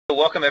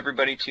Welcome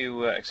everybody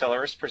to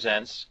Acceleres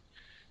Presents.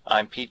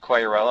 I'm Pete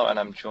Quagliarello and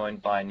I'm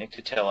joined by Nick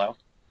Titillo.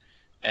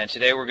 And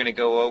today we're going to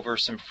go over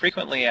some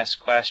frequently asked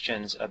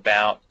questions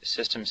about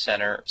System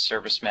Center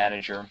Service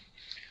Manager.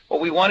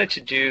 What we wanted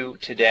to do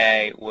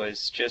today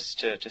was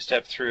just to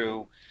step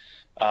through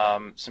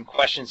some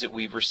questions that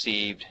we've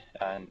received,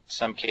 in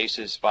some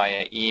cases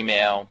via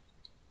email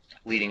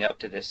leading up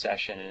to this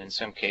session, and in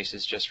some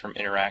cases just from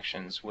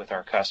interactions with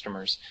our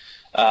customers.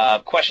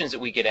 Questions that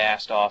we get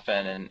asked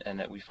often and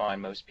that we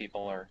find most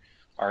people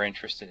are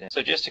interested in.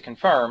 So just to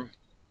confirm,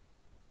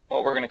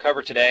 what we're going to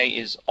cover today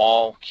is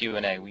all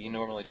Q&A. We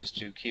normally just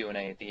do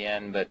Q&A at the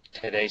end, but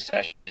today's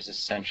session is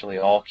essentially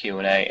all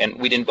Q&A. And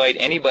we'd invite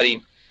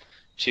anybody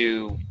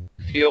to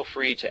feel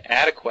free to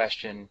add a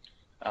question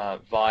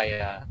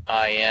via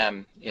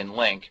IM in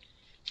link.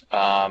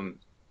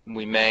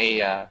 We may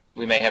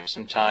have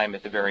some time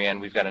at the very end.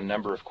 We've got a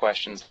number of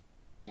questions.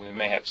 We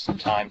may have some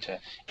time to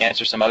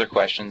answer some other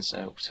questions,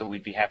 so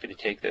we'd be happy to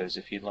take those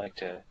if you'd like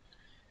to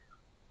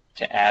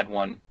add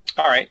one.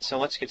 All right, so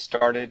let's get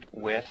started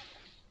with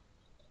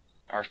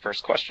our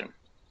first question,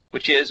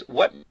 which is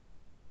what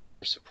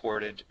are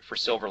supported for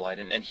Silverlight?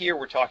 And here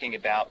we're talking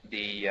about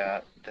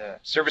the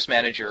Service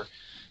Manager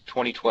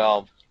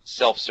 2012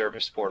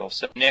 self-service portal.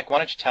 So Nick, why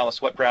don't you tell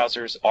us what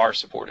browsers are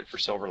supported for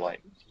Silverlight?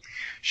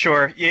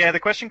 Sure. Yeah, the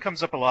question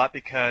comes up a lot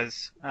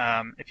because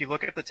if you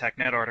look at the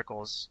TechNet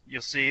articles,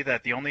 you'll see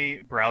that the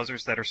only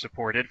browsers that are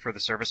supported for the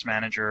Service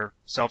Manager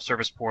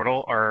self-service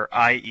portal are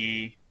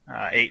IE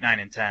 8, 9,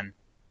 and 10.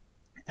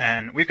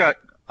 And we've got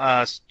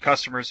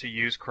customers who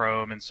use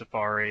Chrome and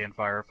Safari and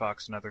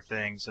Firefox and other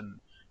things and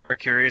are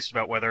curious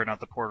about whether or not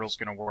the portal is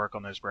going to work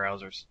on those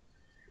browsers.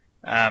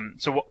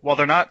 So while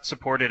they're not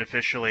supported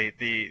officially,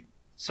 the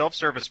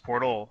self-service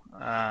portal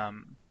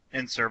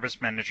in Service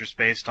Manager is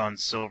based on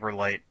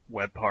Silverlight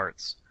web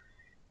parts.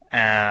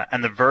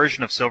 And the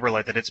version of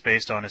Silverlight that it's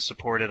based on is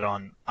supported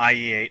on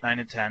IE 8, 9,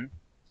 and 10.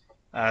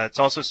 It's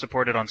also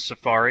supported on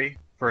Safari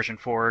version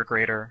 4 or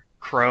greater,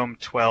 Chrome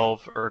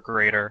 12 or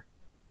greater,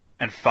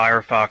 and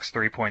Firefox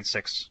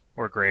 3.6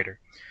 or greater.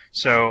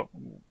 So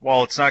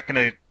while it's not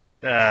going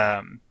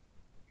to,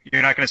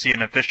 you're not going to see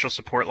an official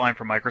support line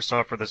from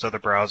Microsoft for those other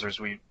browsers,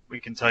 we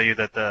can tell you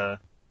that the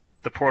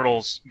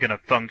portal's going to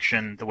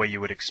function the way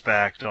you would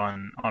expect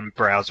on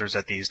browsers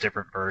at these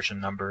different version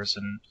numbers.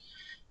 And,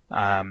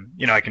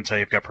 I can tell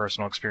you I've got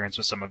personal experience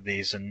with some of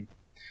these, and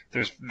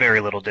there's very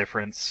little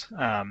difference,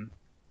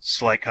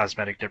 slight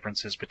cosmetic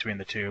differences between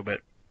the two, but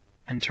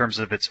in terms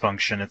of its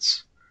function,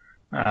 it's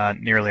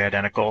nearly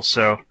identical.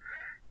 So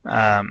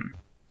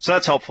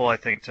that's helpful, I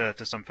think,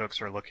 to some folks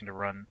who are looking to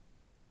run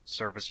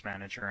Service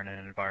Manager in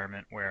an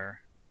environment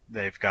where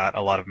they've got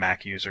a lot of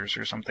Mac users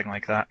or something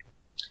like that.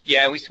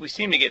 Yeah, we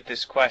seem to get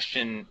this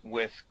question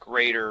with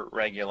greater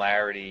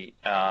regularity,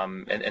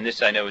 and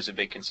this I know is a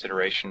big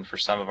consideration for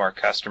some of our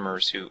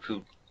customers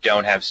who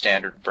don't have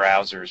standard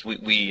browsers.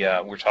 We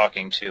were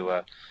talking to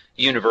a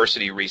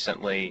university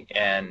recently,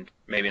 and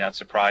maybe not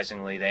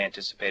surprisingly, they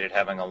anticipated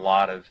having a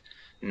lot of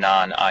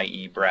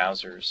non-IE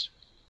browsers.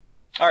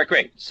 All right,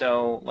 great.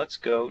 So let's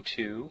go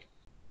to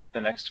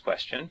the next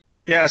question.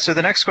 Yeah, so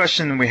the next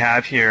question we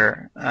have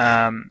here,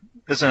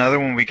 there's another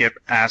one we get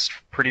asked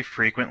pretty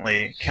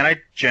frequently. Can I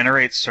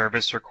generate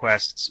service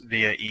requests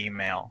via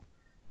email?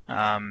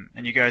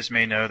 And you guys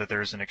may know that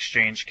there's an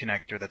Exchange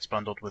connector that's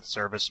bundled with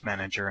Service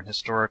Manager, and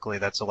historically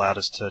that's allowed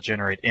us to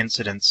generate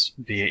incidents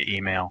via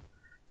email.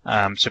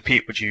 So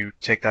Pete, would you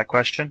take that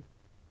question?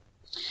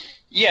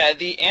 Yeah,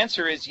 the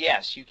answer is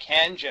yes. You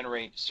can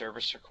generate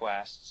service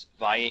requests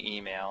via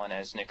email, and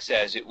as Nick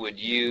says, it would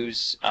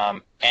use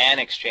an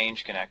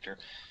Exchange connector.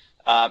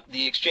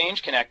 The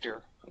Exchange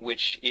connector,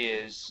 which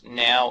is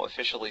now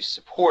officially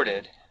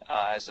supported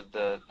as of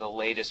the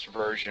latest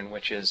version,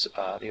 which is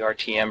the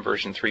RTM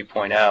version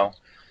 3.0,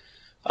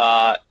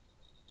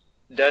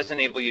 does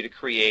enable you to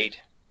create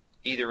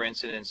either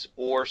incidents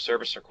or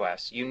service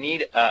requests. You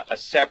need a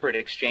separate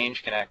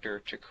Exchange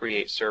connector to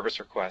create service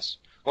requests.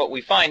 What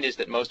we find is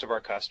that most of our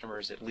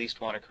customers at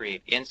least want to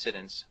create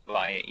incidents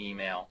via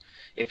email.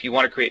 If you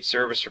want to create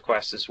service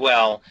requests as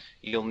well,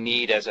 you'll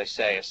need, as I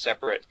say, a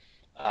separate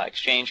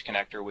Exchange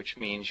connector, which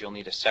means you'll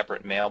need a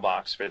separate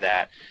mailbox for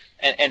that.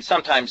 And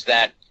sometimes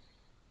that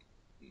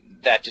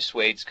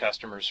dissuades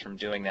customers from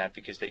doing that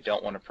because they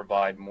don't want to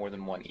provide more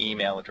than one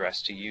email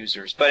address to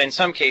users. But in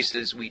some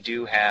cases, we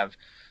do have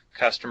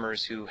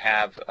customers who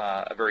have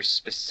a very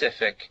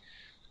specific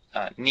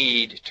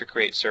need to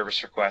create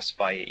service requests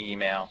via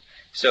email.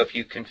 So if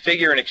you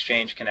configure an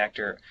Exchange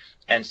connector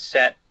and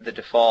set the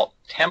default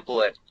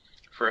template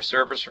for a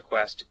service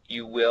request,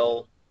 you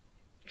will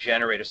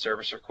generate a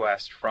service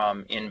request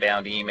from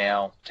inbound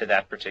email to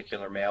that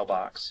particular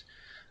mailbox.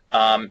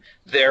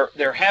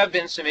 There have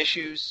been some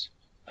issues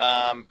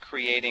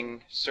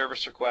creating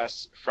service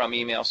requests from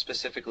email,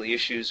 specifically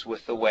issues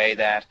with the way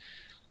that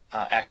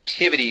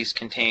activities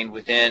contained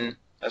within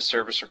a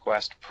service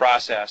request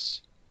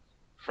process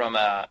from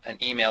an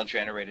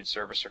email-generated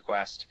service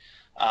request.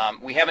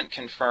 We haven't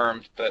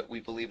confirmed, but we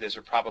believe those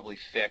are probably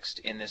fixed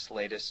in this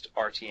latest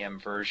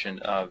RTM version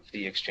of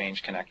the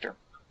Exchange connector.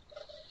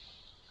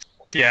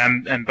 Yeah,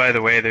 and by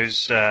the way,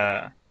 there's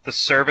the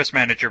Service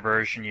Manager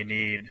version you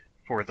need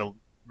for the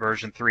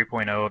version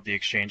 3.0 of the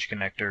Exchange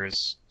connector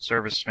is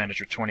Service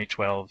Manager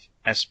 2012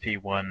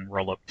 SP1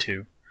 Rollup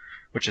 2,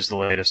 which is the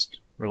latest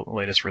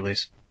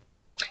release.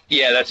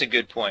 Yeah, that's a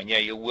good point. Yeah,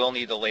 you will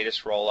need the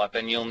latest roll-up,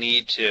 and you'll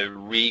need to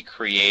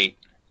recreate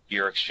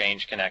your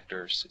Exchange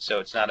connectors. So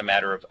it's not a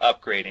matter of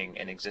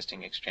upgrading an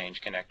existing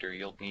Exchange connector.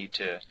 You'll need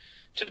to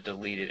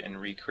delete it and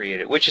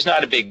recreate it, which is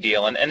not a big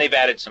deal. And they've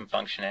added some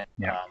functionality,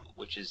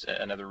 which is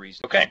another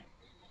reason. Okay,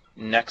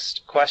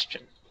 next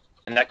question.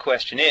 And that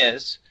question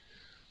is,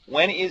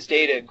 when is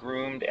data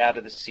groomed out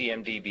of the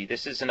CMDB?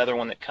 This is another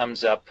one that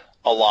comes up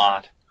a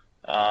lot.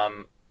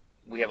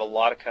 We have a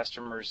lot of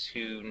customers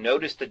who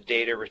notice the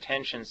data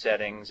retention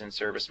settings in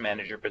Service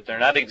Manager, but they're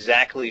not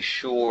exactly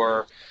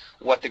sure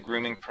what the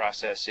grooming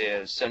process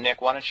is. So,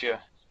 Nick, why don't you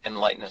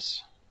enlighten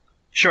us?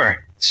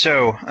 Sure.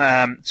 So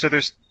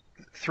there's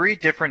 3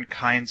 different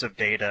kinds of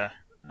data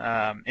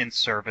in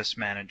Service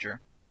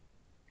Manager.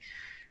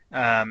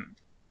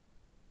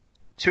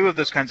 2 of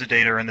those kinds of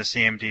data are in the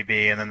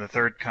CMDB, and then the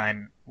third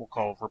kind we'll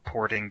call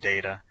reporting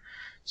data.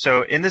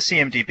 So in the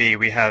CMDB,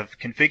 we have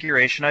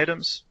configuration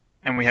items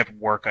and we have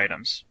work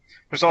items.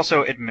 There's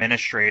also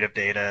administrative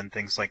data and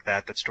things like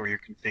that that store your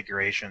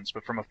configurations,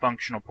 but from a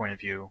functional point of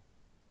view,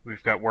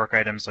 we've got work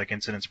items like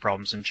incidents,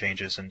 problems, and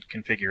changes, and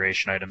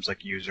configuration items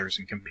like users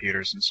and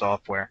computers and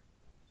software.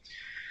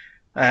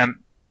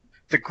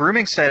 The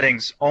grooming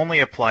settings only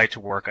apply to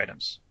work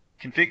items.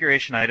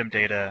 Configuration item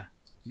data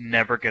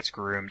never gets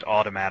groomed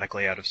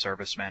automatically out of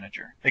Service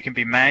Manager. It can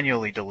be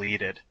manually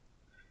deleted,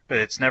 but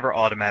it's never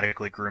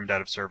automatically groomed out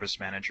of Service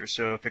Manager.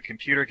 So if a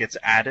computer gets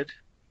added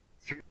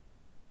through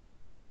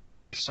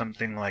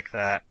something like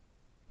that,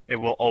 it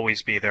will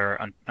always be there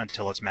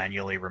until it's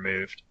manually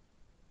removed.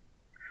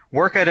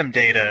 Work item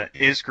data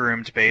is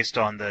groomed based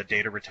on the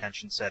data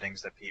retention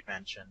settings that Pete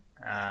mentioned.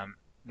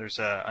 There's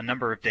a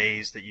number of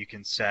days that you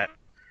can set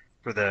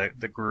for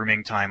the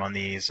grooming time on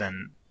these,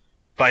 and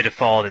by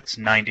default it's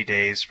 90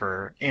 days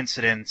for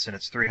incidents and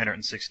it's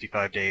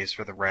 365 days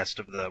for the rest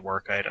of the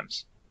work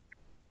items.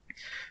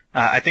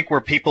 I think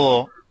where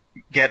people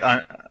get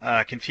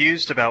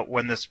confused about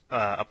when this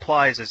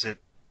applies is it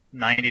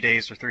 90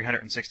 days or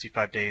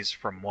 365 days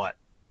from what?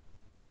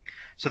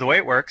 So the way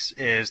it works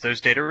is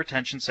those data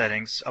retention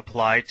settings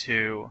apply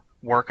to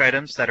work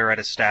items that are at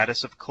a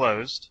status of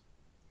closed,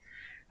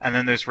 and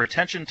then those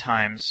retention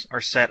times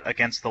are set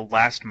against the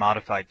last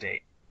modified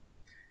date.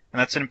 And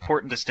that's an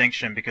important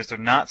distinction because they're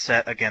not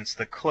set against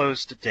the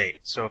closed date.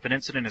 So if an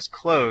incident is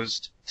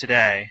closed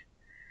today,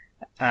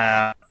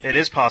 it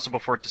is possible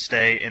for it to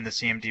stay in the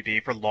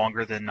CMDB for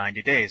longer than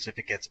 90 days if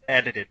it gets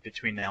edited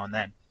between now and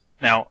then.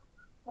 Now,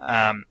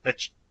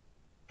 that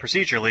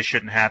procedurally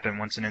shouldn't happen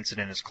once an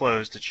incident is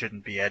closed. It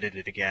shouldn't be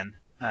edited again.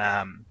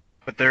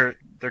 But there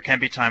can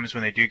be times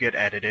when they do get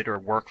edited, or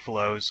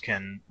workflows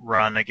can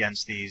run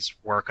against these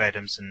work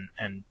items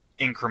and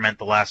increment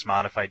the last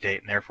modified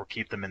date and therefore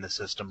keep them in the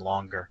system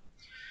longer.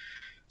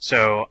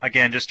 So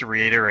again, just to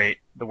reiterate,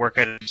 the work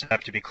items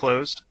have to be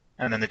closed,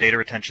 and then the data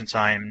retention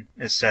time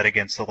is set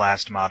against the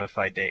last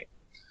modified date.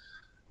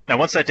 Now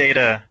once that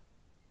data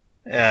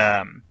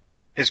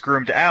is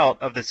groomed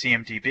out of the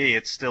CMDB,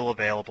 it's still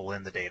available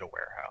in the data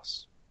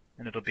warehouse.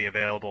 And it'll be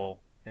available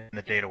in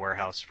the data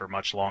warehouse for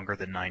much longer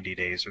than 90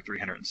 days or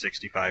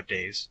 365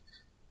 days.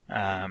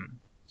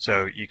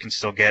 So you can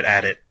still get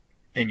at it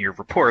in your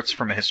reports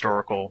from a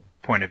historical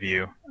point of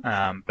view.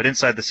 But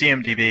inside the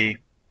CMDB,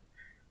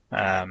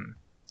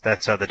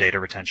 that's how the data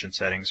retention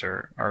settings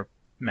are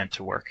meant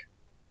to work.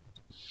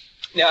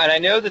 Now, and I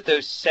know that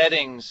those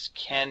settings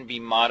can be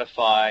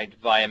modified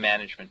via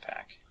Management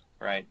Pack,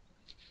 right?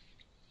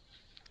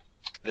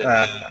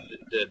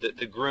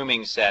 The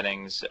grooming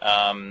settings.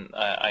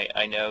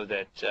 I know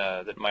that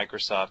that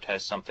Microsoft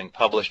has something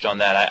published on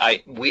that.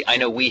 I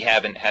know we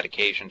haven't had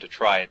occasion to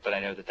try it, but I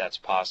know that that's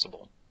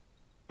possible.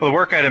 Well, the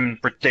work item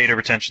data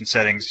retention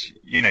settings,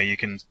 you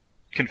can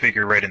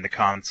configure right in the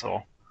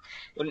console.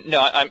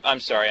 No, I'm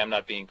sorry, I'm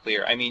not being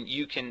clear. I mean,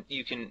 you can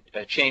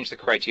change the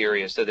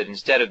criteria so that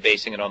instead of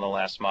basing it on the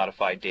last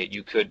modified date,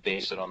 you could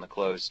base it on the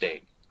closed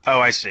date. Oh,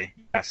 I see.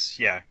 Yes,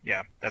 yeah,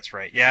 that's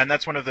right. Yeah, and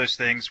that's one of those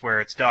things where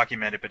it's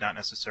documented but not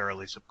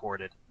necessarily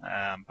supported.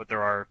 But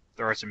there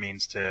are some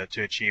means to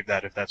achieve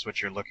that if that's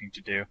what you're looking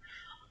to do.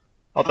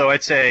 Although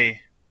I'd say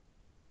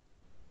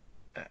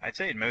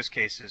in most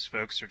cases,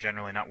 folks are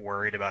generally not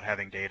worried about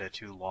having data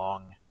too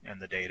long in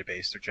the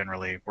database. They're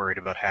generally worried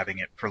about having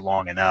it for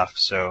long enough.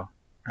 So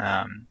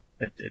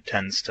it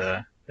tends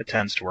to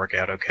work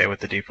out okay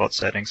with the default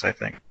settings, I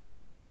think.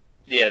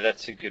 Yeah,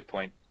 that's a good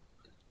point.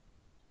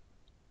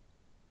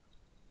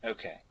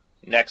 Okay,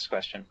 next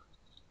question.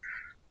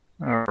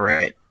 All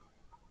right.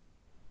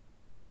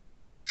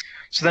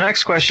 So the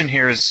next question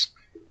here is,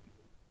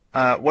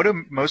 what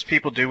do most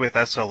people do with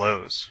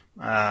SLOs?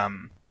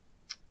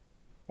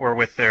 or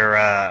with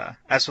their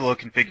SLO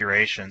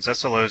configurations,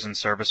 SLOs and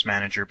Service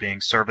Manager being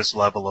service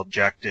level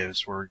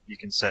objectives where you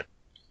can set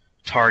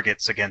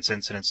targets against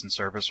incidents and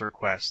service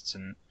requests.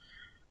 And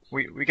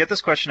we get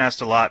this question asked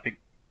a lot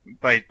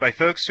by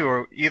folks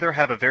who either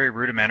have a very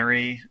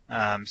rudimentary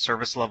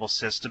service level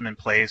system in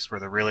place where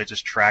they're really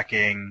just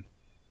tracking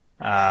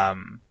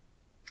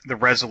the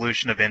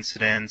resolution of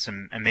incidents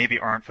and maybe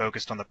aren't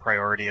focused on the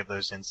priority of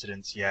those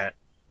incidents yet,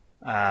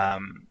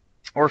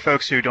 or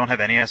folks who don't have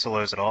any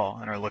SLOs at all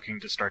and are looking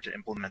to start to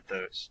implement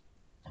those.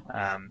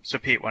 So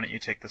Pete, why don't you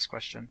take this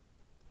question?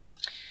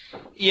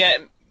 Yeah,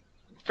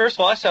 first of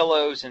all,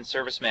 SLOs in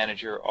Service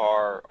Manager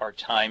are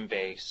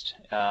time-based.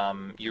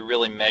 You're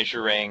really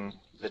measuring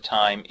the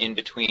time in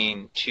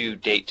between two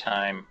date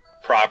time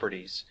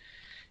properties.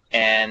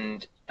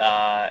 And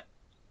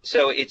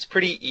so it's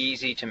pretty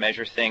easy to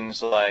measure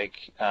things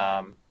like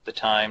the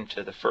time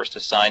to the first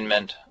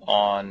assignment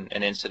on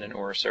an incident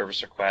or a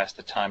service request,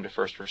 the time to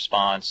first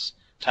response,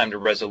 time to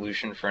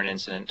resolution for an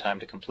incident, time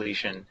to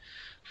completion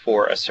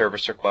for a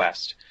service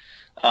request.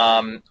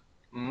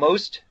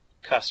 Most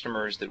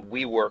customers that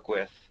we work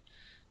with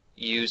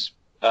use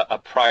a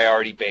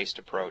priority-based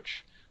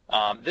approach.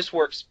 This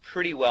works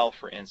pretty well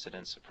for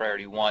incidents. A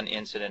priority 1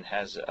 incident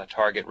has a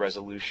target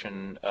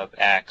resolution of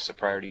X, a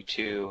priority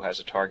 2 has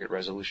a target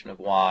resolution of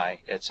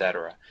Y,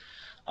 etc.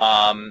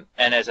 And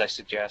as I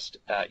suggest,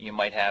 you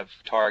might have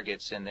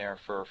targets in there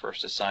for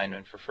first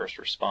assignment, for first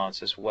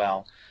response as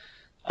well.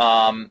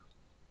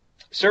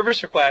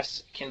 Service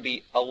requests can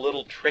be a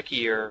little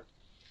trickier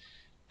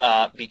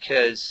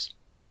because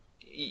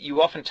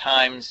you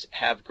oftentimes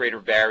have greater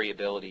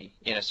variability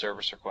in a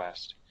service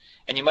request.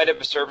 And you might have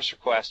a service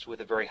request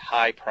with a very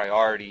high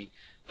priority,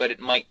 but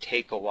it might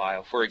take a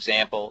while. For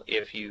example,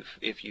 if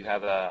you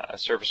have a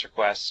service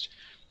request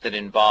that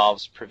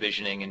involves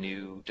provisioning a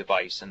new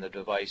device and the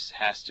device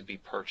has to be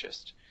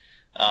purchased,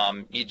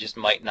 you just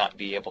might not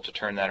be able to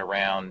turn that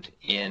around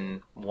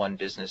in 1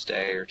 business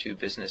day or 2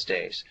 business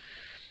days.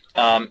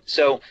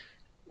 So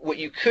what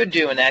you could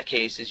do in that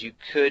case is you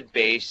could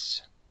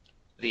base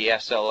the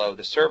SLO,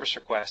 the service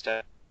request,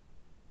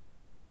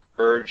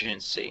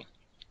 urgency.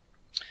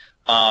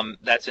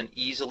 That's an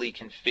easily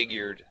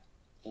configured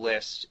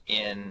list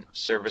in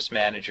Service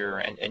Manager,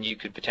 and you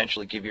could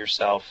potentially give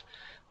yourself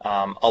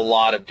a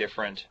lot of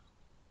different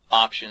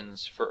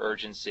options for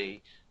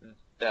urgency,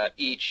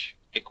 each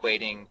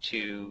equating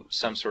to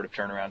some sort of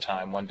turnaround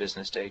time, 1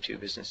 business day, 2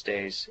 business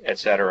days,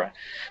 etc.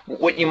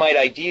 What you might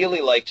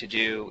ideally like to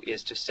do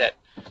is to set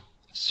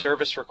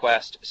service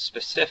request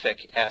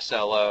specific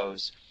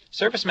SLOs.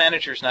 Service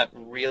Manager is not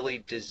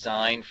really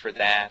designed for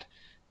that.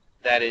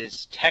 That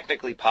is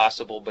technically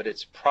possible, but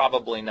it's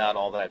probably not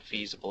all that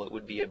feasible. It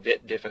would be a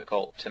bit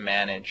difficult to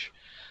manage.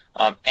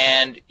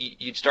 And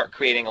you'd start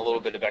creating a little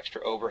bit of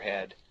extra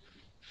overhead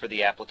for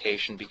the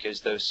application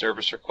because those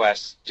service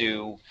requests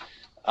do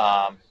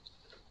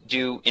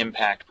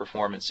impact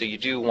performance. So you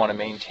do want to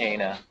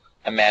maintain a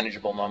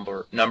manageable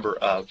number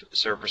of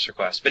service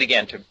requests. But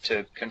again,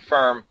 to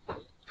confirm,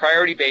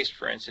 priority-based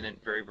for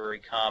incident, very, very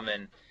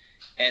common.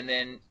 And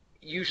then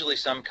usually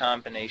some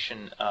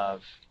combination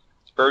of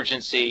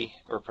urgency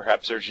or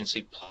perhaps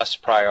urgency plus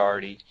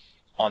priority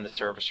on the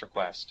service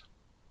request.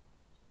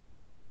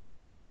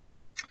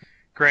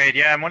 Great.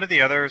 Yeah, and one of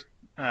the other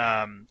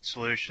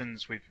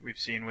solutions we've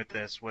seen with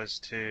this was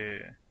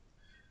to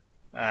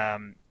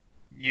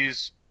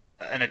use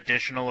an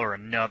additional or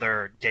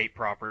another date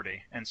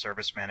property in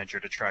Service Manager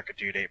to track a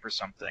due date for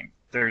something.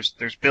 There's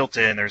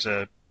built-in, there's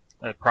a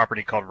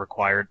property called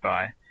required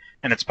by,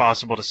 and it's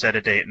possible to set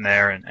a date in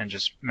there and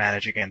just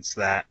manage against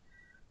that.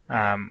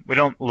 We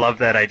don't love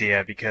that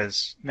idea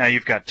because now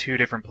you've got 2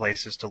 different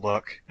places to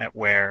look at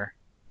where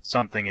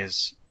something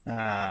is,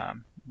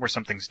 where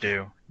something's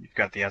due. You've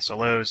got the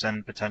SLOs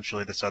and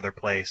potentially this other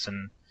place,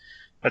 and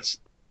that's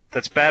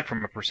bad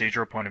from a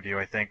procedural point of view,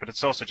 I think, but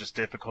it's also just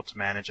difficult to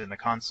manage in the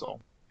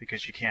console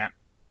because you can't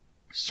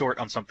sort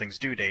on something's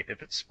due date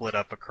if it's split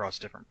up across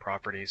different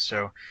properties.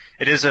 So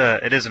it is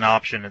an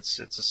option.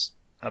 It's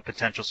a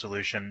potential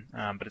solution,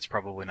 but it's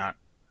probably not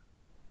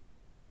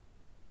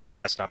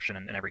the best option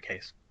in every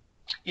case.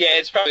 Yeah,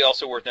 it's probably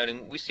also worth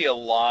noting we see a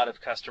lot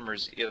of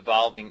customers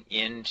evolving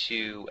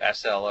into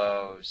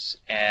SLOs,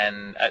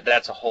 and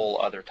that's a whole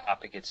other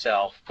topic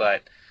itself.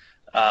 But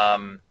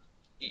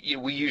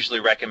we usually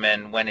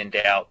recommend, when in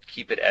doubt,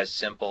 keep it as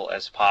simple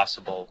as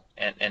possible,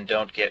 and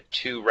don't get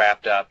too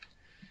wrapped up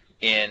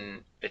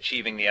in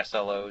achieving the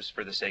SLOs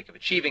for the sake of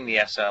achieving the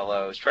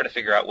SLOs. Try to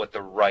figure out what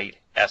the right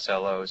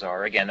SLOs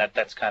are. Again,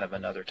 that's kind of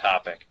another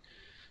topic.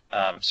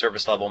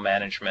 Service level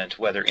management,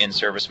 whether in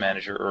Service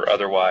Manager or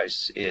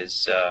otherwise,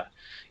 is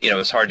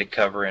is hard to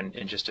cover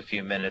in just a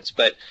few minutes.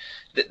 But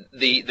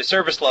the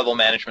service level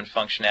management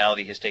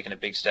functionality has taken a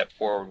big step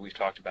forward. We've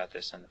talked about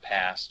this in the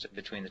past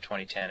between the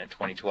 2010 and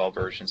 2012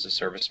 versions of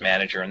Service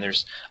Manager, and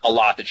there's a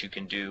lot that you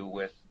can do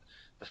with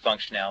the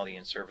functionality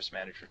in Service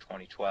Manager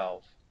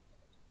 2012.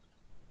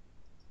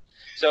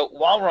 So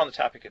while we're on the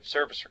topic of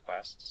service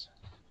requests,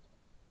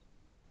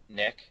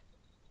 Nick,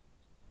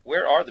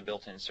 where are the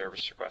built-in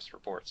service request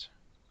reports?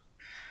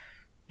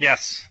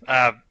 Yes,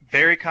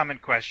 very common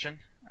question,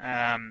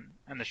 and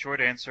the short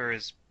answer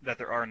is that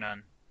there are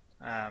none.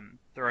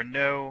 There are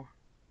no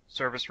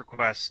service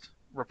request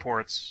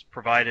reports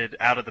provided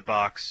out of the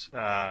box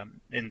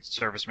in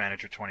Service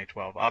Manager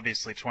 2012.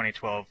 Obviously,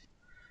 2012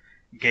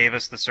 gave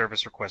us the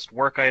service request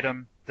work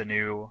item, the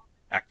new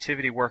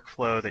activity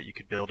workflow that you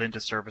could build into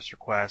service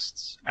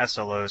requests,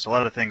 SLOs, a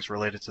lot of things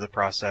related to the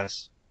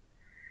process,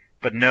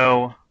 but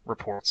no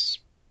reports.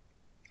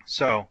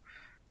 So,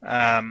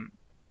 um,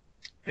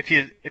 if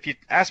you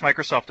ask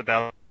Microsoft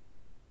about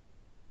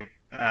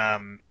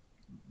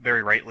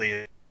very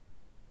rightly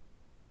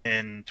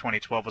in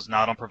 2012 was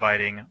not on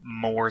providing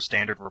more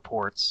standard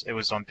reports. It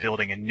was on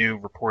building a new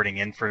reporting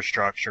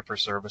infrastructure for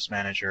Service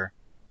Manager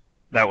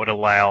that would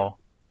allow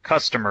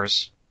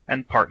customers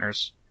and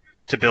partners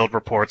to build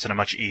reports in a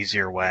much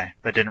easier way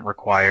that didn't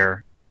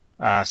require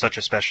such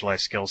a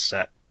specialized skill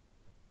set.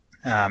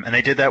 And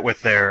they did that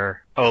with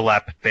their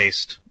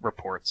OLAP-based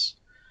reports.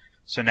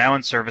 So now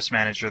in Service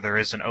Manager, there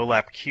is an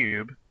OLAP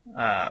cube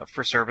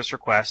for service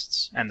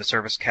requests and the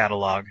service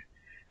catalog.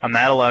 And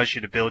that allows you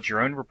to build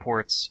your own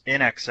reports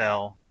in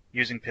Excel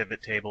using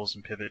pivot tables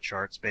and pivot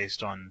charts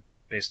based on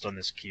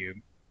this cube,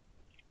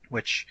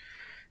 which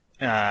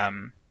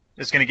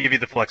is going to give you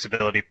the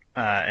flexibility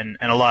in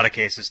a lot of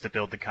cases to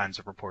build the kinds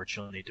of reports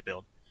you'll need to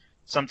build.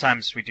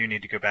 Sometimes we do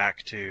need to go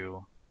back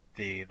to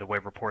the way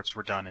reports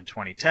were done in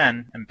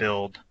 2010 and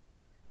build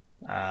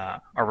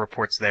our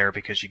reports there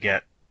because you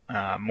get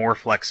more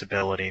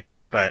flexibility.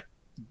 But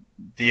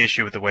the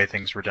issue with the way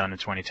things were done in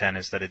 2010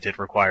 is that it did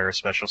require a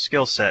special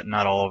skill set.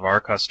 Not all of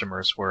our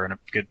customers were in a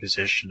good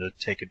position to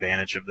take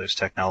advantage of those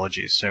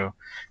technologies. So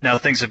now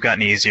things have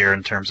gotten easier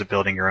in terms of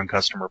building your own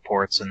custom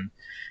reports. And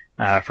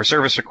for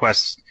service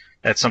requests,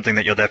 that's something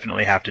that you'll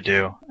definitely have to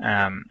do.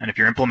 And if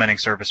you're implementing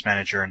Service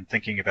Manager and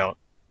thinking about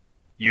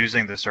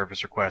using the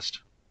service request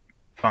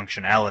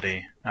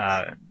functionality,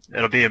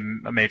 it'll be a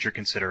major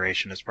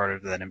consideration as part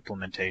of that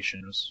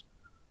implementation is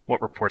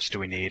what reports do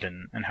we need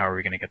and how are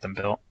we going to get them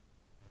built.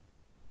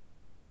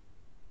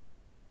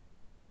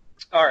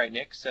 All right,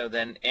 Nick, so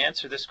then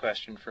answer this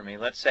question for me.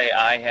 Let's say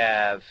I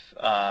have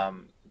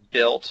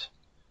built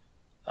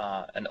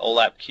an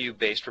OLAP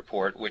cube-based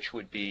report, which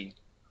would be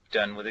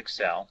done with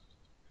Excel,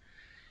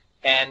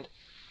 and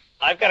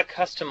I've got a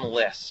custom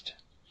list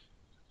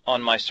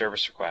on my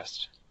service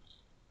request,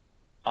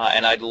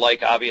 and I'd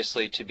like,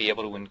 obviously, to be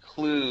able to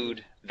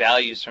include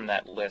values from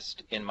that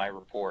list in my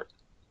report.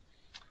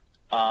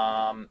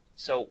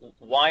 So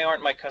why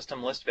aren't my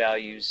custom list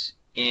values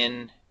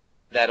in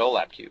that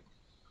OLAP cube?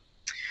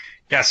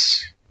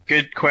 Yes,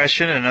 good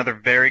question. Another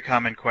very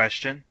common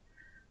question.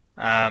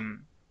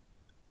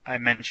 I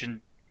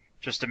mentioned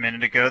just a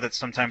minute ago that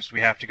sometimes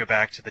we have to go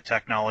back to the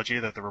technology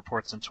that the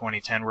reports in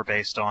 2010 were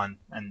based on,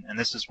 and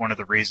this is one of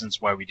the reasons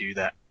why we do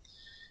that.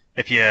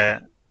 If you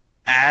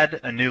add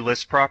a new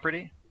list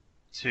property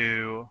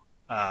to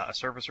a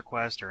service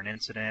request or an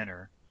incident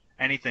or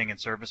anything in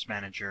Service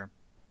Manager,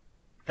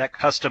 that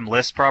custom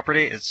list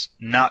property is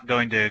not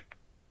going to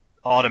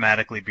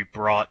automatically be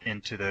brought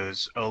into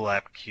those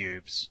OLAP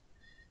cubes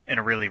in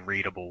a really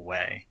readable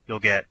way. You'll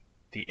get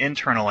the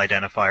internal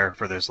identifier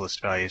for those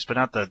list values, but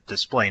not the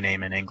display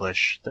name in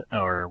English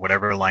or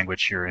whatever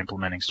language you're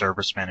implementing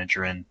Service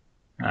Manager in,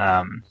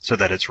 so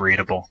that it's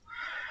readable.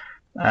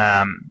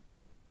 It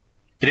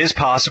is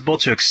possible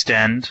to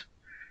extend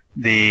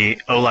the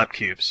OLAP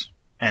cubes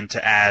and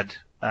to add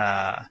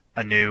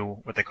a new,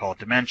 what they call,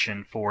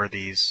 dimension for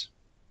these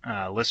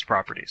list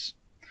properties,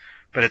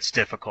 but it's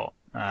difficult.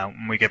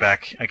 When we get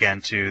back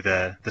again to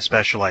the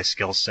specialized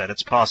skill set,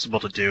 it's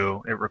possible to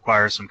do. It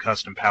requires some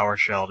custom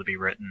PowerShell to be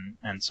written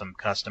and some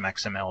custom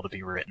XML to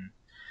be written.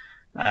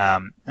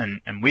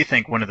 And we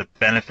think one of the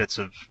benefits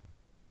of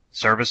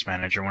Service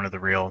Manager, one of the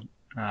real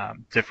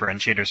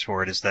differentiators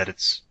for it, is that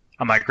it's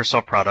a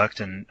Microsoft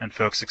product and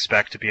folks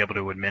expect to be able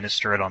to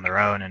administer it on their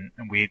own, and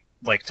we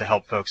like to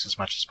help folks as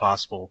much as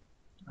possible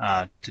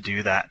to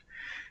do that.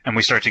 And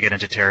we start to get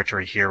into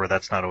territory here where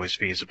that's not always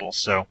feasible.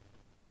 So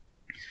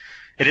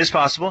it is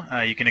possible.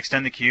 You can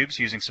extend the cubes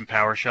using some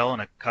PowerShell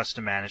and a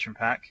custom management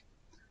pack.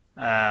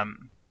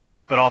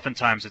 But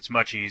oftentimes it's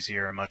much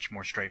easier and much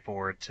more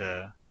straightforward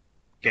to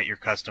get your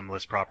custom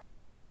list property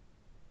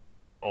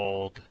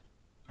old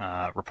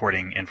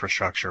reporting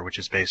infrastructure, which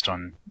is based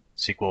on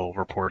SQL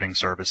reporting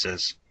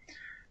services.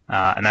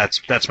 And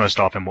that's most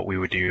often what we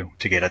would do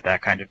to get at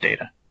that kind of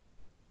data.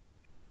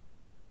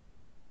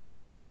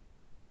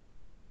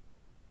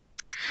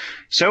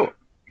 So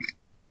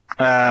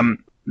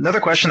another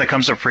question that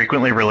comes up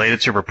frequently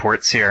related to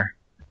reports here,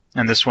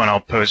 and this one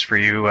I'll propose for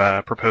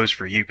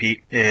you,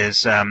 Pete,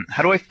 is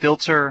how do I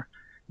filter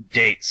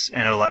dates in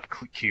OLAP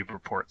Cube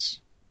reports?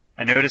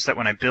 I notice that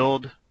when I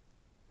build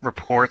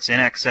reports in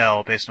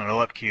Excel based on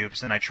OLAP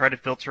cubes and I try to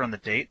filter on the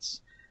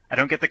dates, I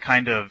don't get the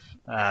kind of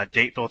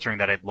date filtering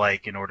that I'd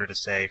like in order to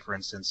say, for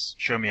instance,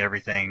 show me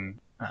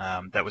everything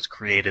that was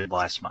created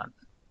last month.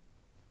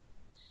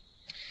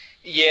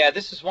 Yeah,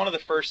 this is one of the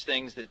first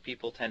things that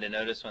people tend to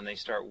notice when they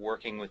start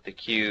working with the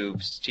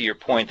cubes. To your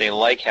point, they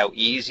like how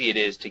easy it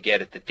is to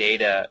get at the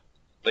data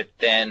but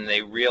then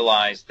they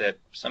realize that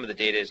some of the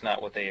data is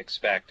not what they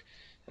expect.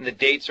 And the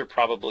dates are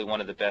probably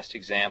one of the best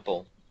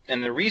example.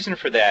 And the reason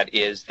for that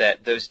is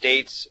that those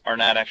dates are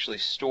not actually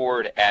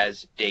stored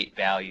as date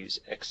values.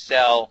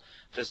 Excel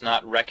does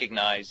not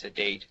recognize a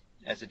date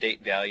as a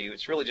date value.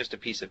 It's really just a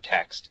piece of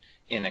text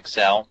in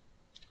Excel.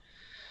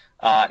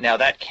 Now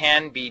that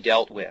can be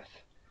dealt with.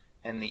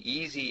 And the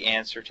easy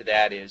answer to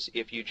that is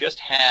if you just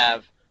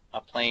have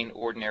a plain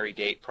ordinary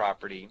date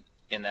property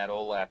in that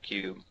OLAP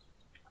cube,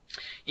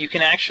 you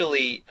can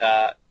actually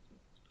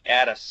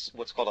add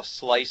what's called a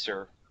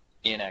slicer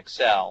in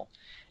Excel,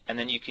 and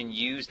then you can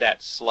use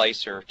that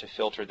slicer to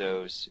filter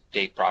those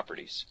date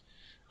properties.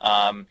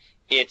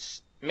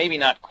 It's maybe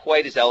not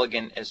quite as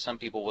elegant as some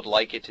people would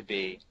like it to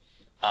be.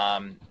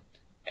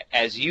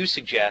 As you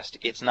suggest,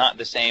 it's not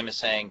the same as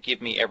saying,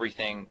 give me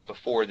everything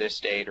before this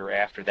date or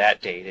after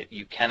that date.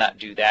 You cannot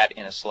do that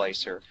in a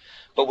slicer.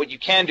 But what you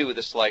can do with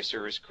a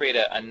slicer is create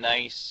a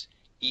nice,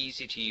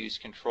 easy-to-use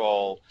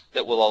control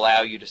that will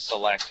allow you to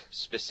select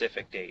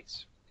specific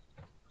dates.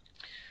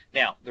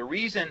 Now, the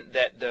reason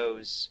that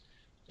those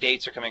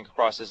dates are coming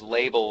across as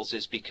labels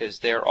is because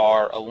there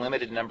are a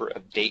limited number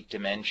of date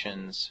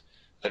dimensions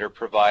that are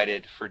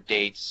provided for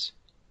dates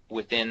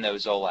within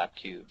those OLAP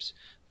cubes.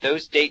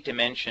 Those date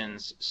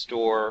dimensions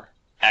store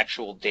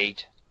actual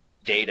date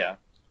data.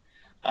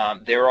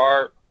 There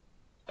are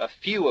a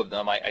few of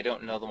them. I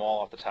don't know them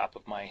all off the top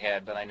of my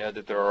head, but I know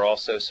that there are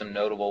also some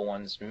notable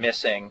ones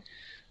missing.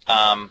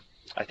 I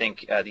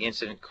think the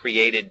incident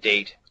created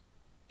date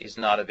is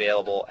not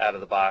available out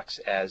of the box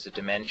as a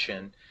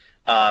dimension.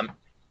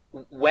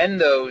 When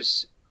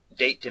those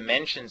date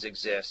dimensions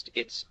exist,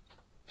 it's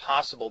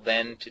possible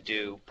then to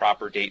do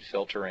proper date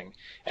filtering,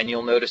 and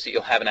you'll notice that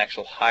you'll have an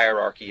actual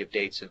hierarchy of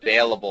dates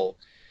available.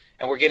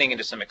 And we're getting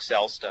into some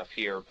Excel stuff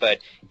here, but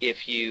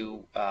if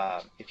you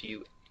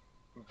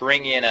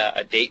bring in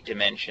a date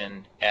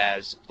dimension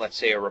as, let's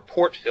say, a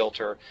report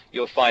filter,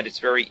 you'll find it's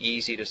very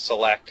easy to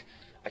select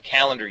a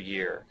calendar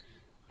year,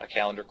 a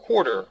calendar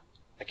quarter,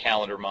 a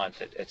calendar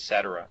month,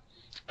 etc.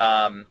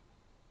 And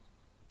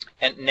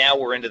now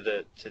we're into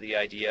the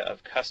idea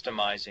of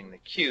customizing the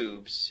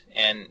cubes,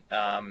 and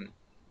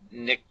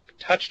Nick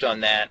touched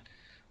on that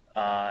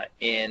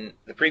in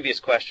the previous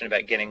question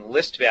about getting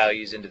list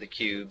values into the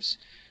cubes.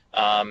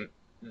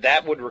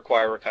 That would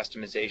require a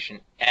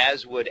customization,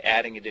 as would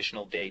adding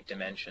additional date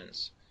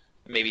dimensions.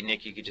 Maybe,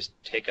 Nick, you could just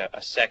take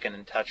a second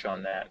and touch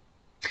on that.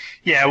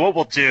 Yeah, what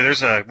we'll do,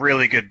 there's a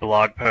really good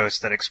blog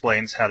post that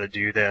explains how to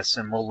do this,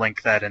 and we'll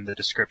link that in the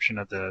description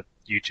of the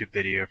YouTube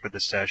video for the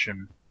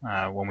session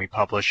when we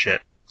publish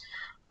it.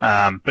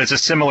 But it's a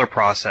similar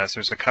process.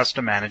 There's a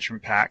custom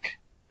management pack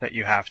that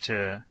you have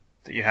to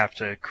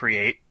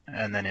create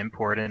and then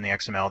import in the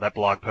XML. That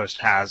blog post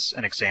has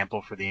an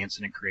example for the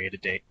incident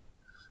created date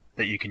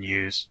that you can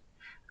use.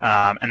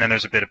 And then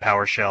there's a bit of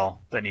PowerShell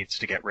that needs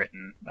to get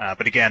written.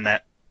 But again,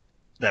 that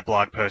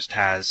blog post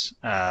has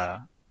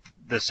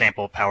the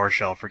sample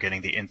PowerShell for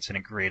getting the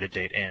incident created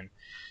date in.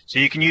 So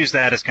you can use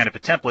that as kind of a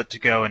template to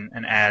go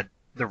and add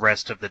the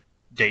rest of the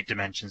date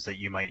dimensions that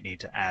you might need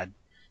to add.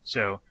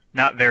 So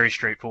not very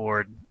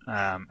straightforward,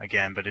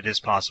 again, but it is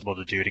possible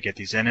to do to get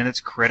these in, and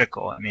it's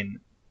critical. I mean,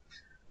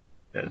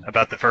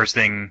 about the first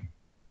thing,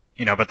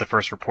 about the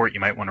first report you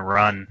might want to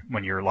run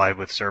when you're live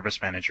with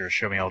Service Manager,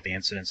 show me all the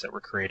incidents that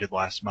were created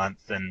last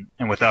month, and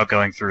without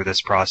going through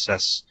this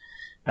process,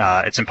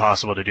 it's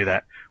impossible to do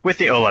that with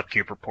the OLAP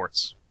cube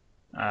reports.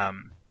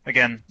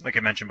 Again, like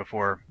I mentioned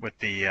before, with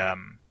the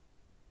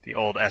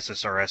old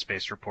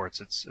SSRS-based reports,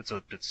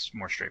 it's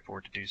more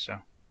straightforward to do so.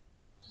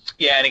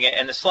 Yeah, and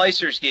again, the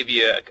slicers give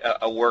you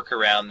a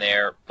workaround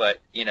there, but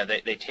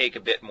they take a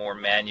bit more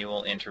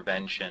manual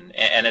intervention.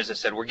 And as I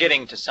said, we're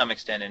getting to some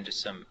extent into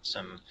some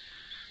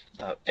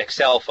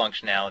Excel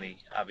functionality,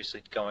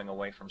 obviously going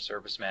away from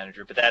Service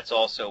Manager. But that's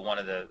also one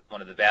of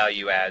the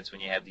value adds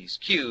when you have these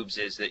cubes,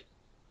 is that,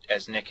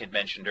 as Nick had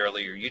mentioned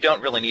earlier, you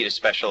don't really need a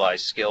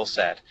specialized skill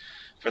set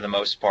for the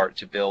most part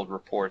to build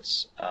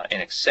reports in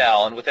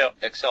Excel. And without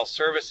Excel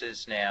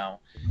services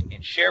now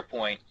in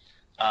SharePoint,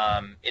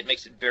 it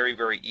makes it very,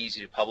 very easy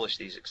to publish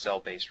these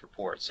Excel-based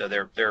reports. So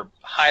they're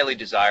highly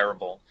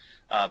desirable,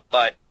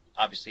 but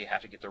obviously you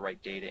have to get the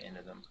right data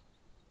into them.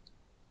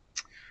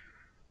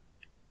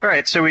 All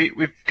right, so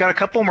we've got a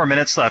couple more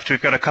minutes left.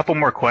 We've got a couple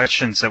more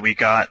questions that we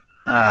got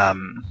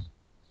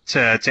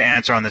to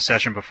answer on the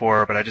session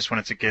before, but I just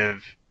wanted to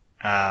give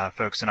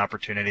folks an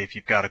opportunity. If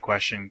you've got a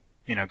question,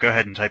 go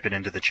ahead and type it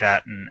into the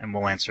chat, and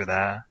we'll answer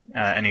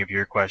any of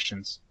your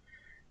questions.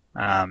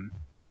 But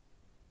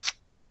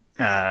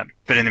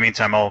in the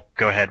meantime, I'll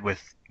go ahead with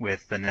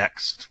the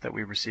next that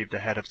we received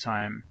ahead of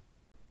time.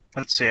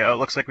 Let's see. Oh, it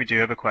looks like we do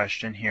have a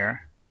question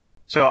here.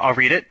 So I'll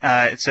read it.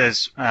 It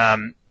says,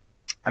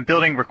 I'm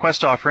building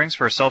request offerings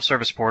for a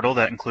self-service portal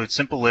that includes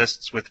simple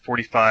lists with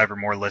 45 or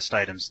more list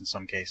items in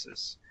some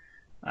cases.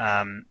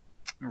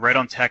 Read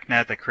on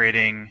TechNet that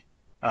creating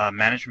a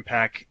management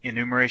pack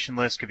enumeration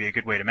list could be a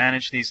good way to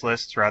manage these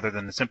lists rather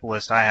than the simple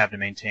list I have to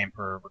maintain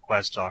per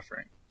request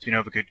offering. Do you know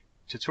of a good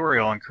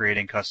tutorial on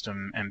creating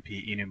custom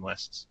MP enum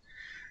lists?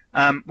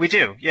 We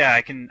do. Yeah,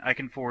 I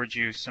can forward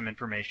you some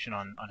information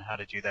on how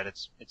to do that.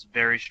 It's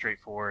very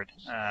straightforward.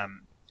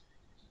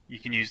 You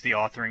can use the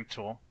authoring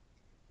tool.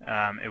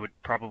 It would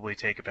probably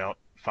take about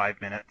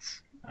 5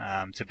 minutes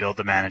to build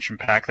the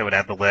management pack that would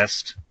have the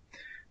list.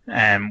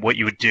 And what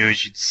you would do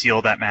is you'd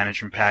seal that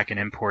management pack and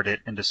import it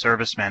into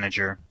Service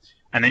Manager.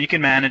 And then you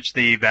can manage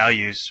the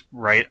values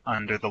right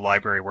under the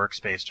library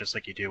workspace, just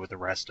like you do with the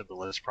rest of the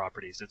list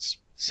properties. It's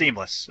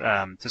seamless.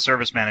 To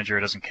Service Manager,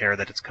 it doesn't care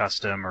that it's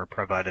custom or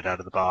provided out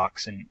of the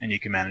box, and you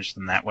can manage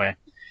them that way.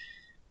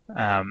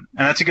 And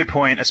that's a good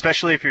point,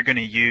 especially if you're going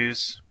to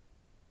use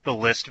the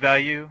list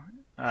values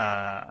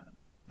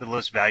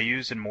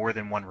in more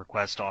than one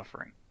request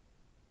offering.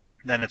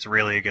 Then it's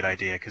really a good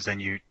idea because then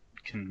you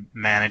can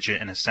manage it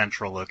in a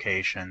central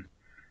location.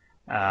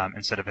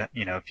 Instead of,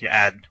 if you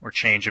add or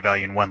change a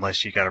value in one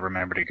list, you got to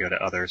remember to go to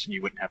others, and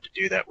you wouldn't have to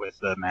do that with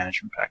the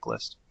management pack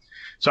list.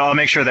 So I'll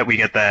make sure that we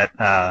get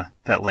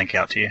that link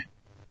out to you.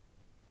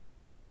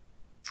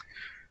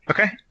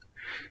 Okay,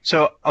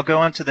 so I'll go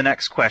on to the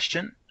next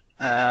question,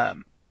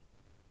 and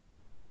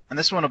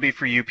this one will be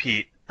for you,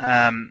 Pete.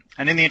 And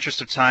in the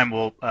interest of time,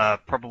 we'll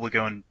probably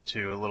go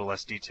into a little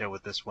less detail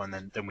with this one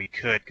than we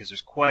could, because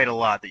there's quite a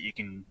lot that you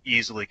can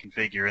easily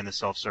configure in the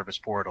self-service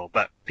portal.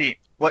 But Pete,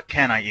 what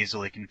can I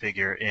easily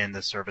configure in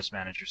the Service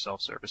Manager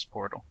self-service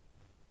portal?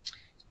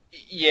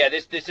 Yeah,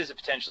 this is a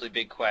potentially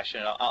big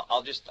question.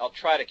 I'll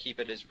try to keep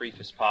it as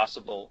brief as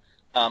possible.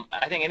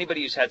 I think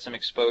anybody who's had some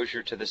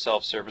exposure to the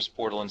self-service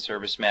portal and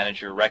Service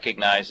Manager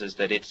recognizes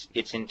that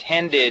it's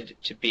intended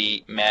to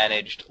be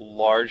managed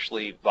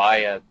largely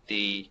via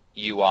the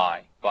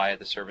UI, via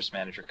the Service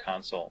Manager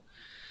console.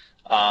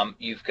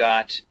 You've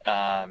got,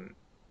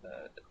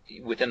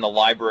 within the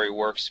library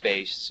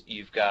workspace,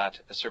 you've got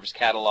a service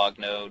catalog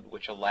node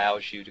which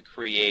allows you to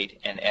create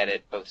and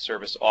edit both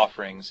service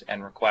offerings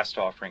and request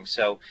offerings.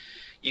 So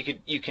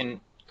you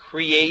can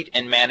create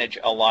and manage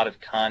a lot of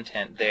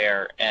content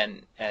there,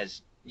 and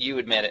as you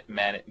had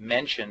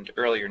mentioned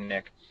earlier,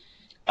 Nick,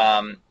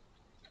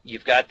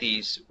 you've got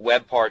these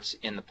web parts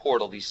in the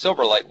portal, these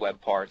Silverlight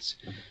web parts,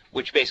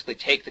 which basically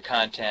take the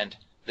content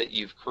that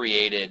you've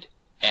created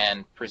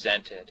and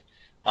presented.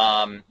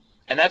 And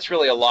that's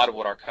really a lot of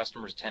what our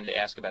customers tend to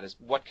ask about is,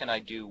 what can I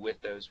do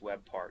with those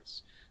web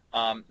parts?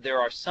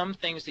 There are some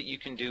things that you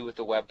can do with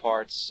the web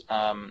parts.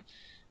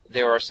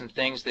 There are some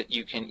things that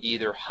you can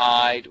either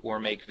hide or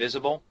make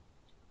visible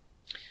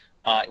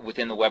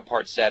within the web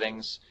part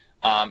settings.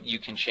 You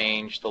can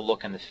change the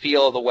look and the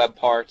feel of the web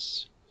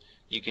parts.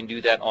 You can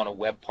do that on a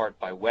web part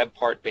by web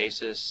part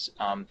basis.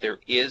 There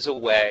is a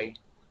way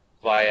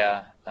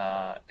via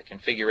a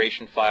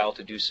configuration file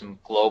to do some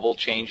global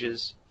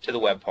changes to the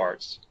web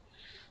parts.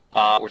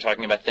 We're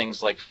talking about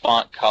things like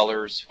font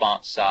colors,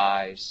 font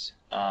size,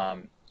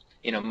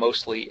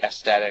 mostly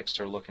aesthetics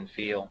or look and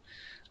feel.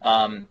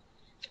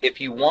 If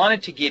you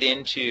wanted to get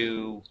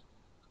into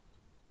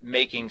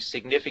making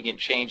significant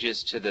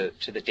changes to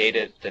the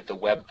data that the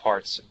web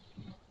parts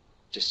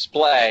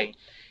display,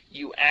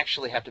 you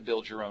actually have to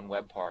build your own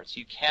web parts.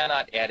 You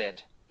cannot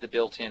edit the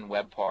built-in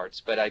web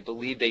parts, but I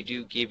believe they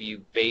do give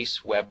you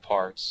base web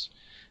parts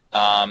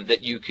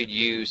that you could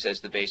use as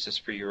the basis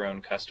for your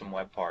own custom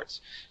web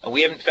parts. And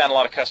we haven't found a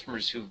lot of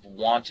customers who've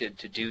wanted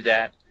to do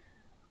that,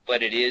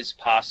 but it is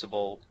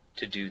possible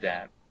to do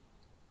that.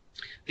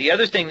 The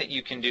other thing that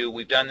you can do,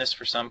 we've done this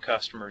for some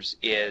customers,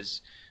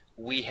 is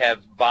we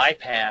have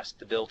bypassed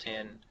the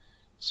built-in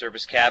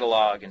service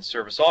catalog and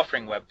service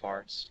offering web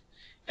parts,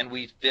 and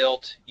we've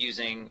built,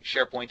 using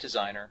SharePoint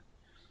Designer,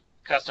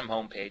 custom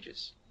home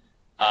pages,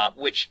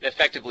 which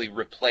effectively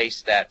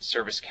replace that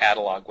service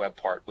catalog web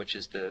part, which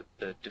is the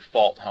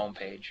default home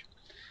page.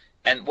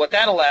 And what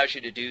that allows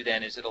you to do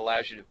then is it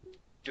allows you to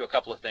do a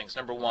couple of things.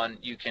 Number one,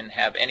 you can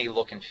have any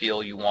look and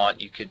feel you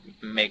want. You could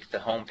make the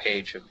home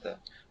page of the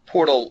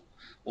portal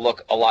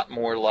look a lot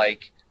more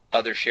like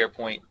other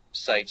SharePoint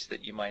sites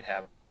that you might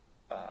have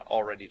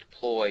already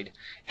deployed.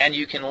 And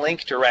you can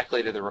link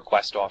directly to the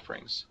request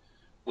offerings,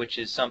 which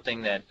is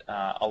something that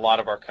a lot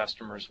of our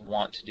customers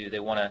want to do.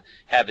 They want to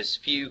have as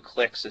few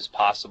clicks as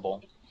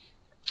possible.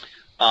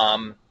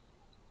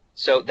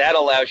 So that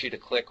allows you to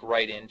click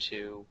right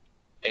into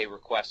a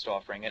request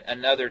offering. And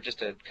another,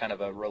 just a kind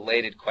of a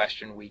related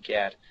question we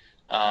get,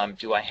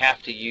 do I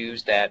have to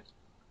use that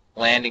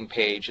landing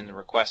page in the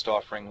request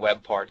offering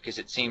web part because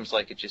it seems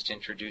like it just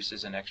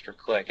introduces an extra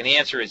click? And the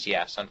answer is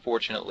yes.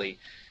 Unfortunately,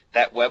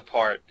 that web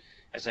part,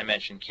 as I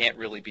mentioned, can't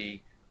really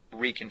be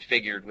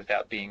reconfigured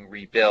without being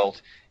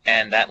rebuilt,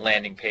 and that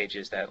landing page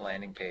is that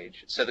landing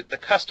page. So the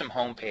custom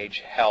home page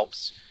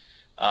helps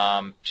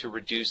to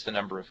reduce the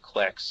number of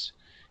clicks.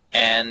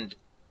 And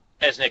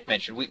as Nick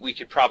mentioned, we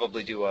could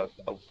probably do a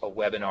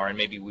webinar, and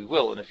maybe we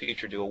will in the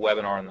future do a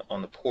webinar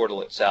on the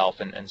portal itself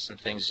and some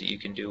things that you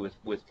can do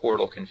with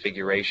portal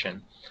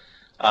configuration.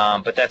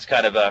 But that's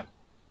kind of a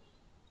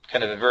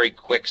very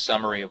quick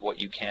summary of what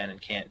you can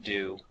and can't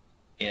do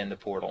in the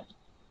portal.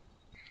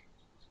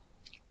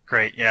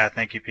 Great. Yeah,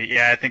 thank you, Pete.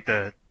 Yeah, I think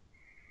the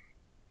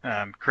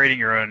creating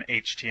your own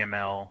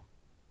HTML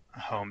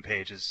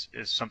homepage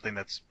is something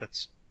that's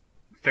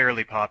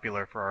fairly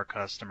popular for our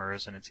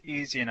customers, and it's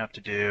easy enough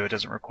to do. It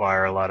doesn't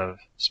require a lot of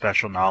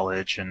special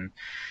knowledge, and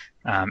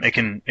it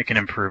can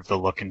improve the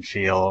look and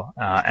feel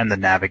and the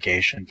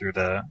navigation through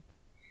the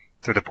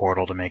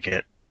portal to make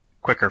it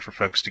quicker for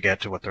folks to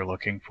get to what they're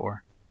looking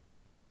for.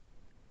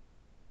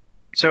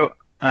 So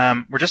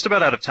we're just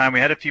about out of time. We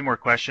had a few more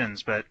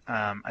questions, but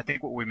I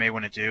think what we may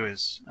want to do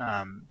is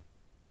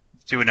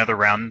do another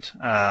round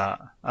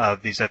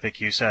of these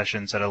FAQ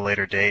sessions at a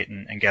later date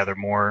and gather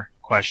more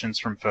questions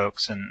from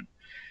folks and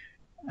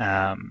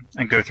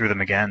go through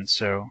them again.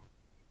 So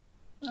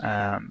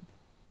yeah,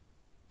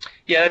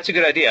 that's a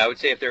good idea. I would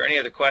say if there are any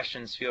other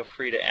questions, feel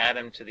free to add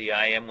them to the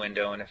IM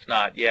window, and if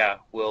not, yeah,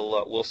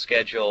 we'll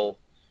schedule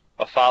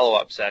a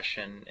follow-up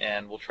session,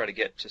 and we'll try to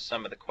get to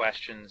some of the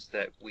questions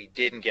that we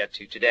didn't get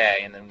to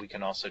today, and then we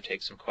can also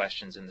take some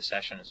questions in the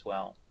session as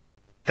well.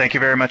 Thank you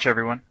very much,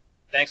 everyone.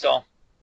 Thanks all.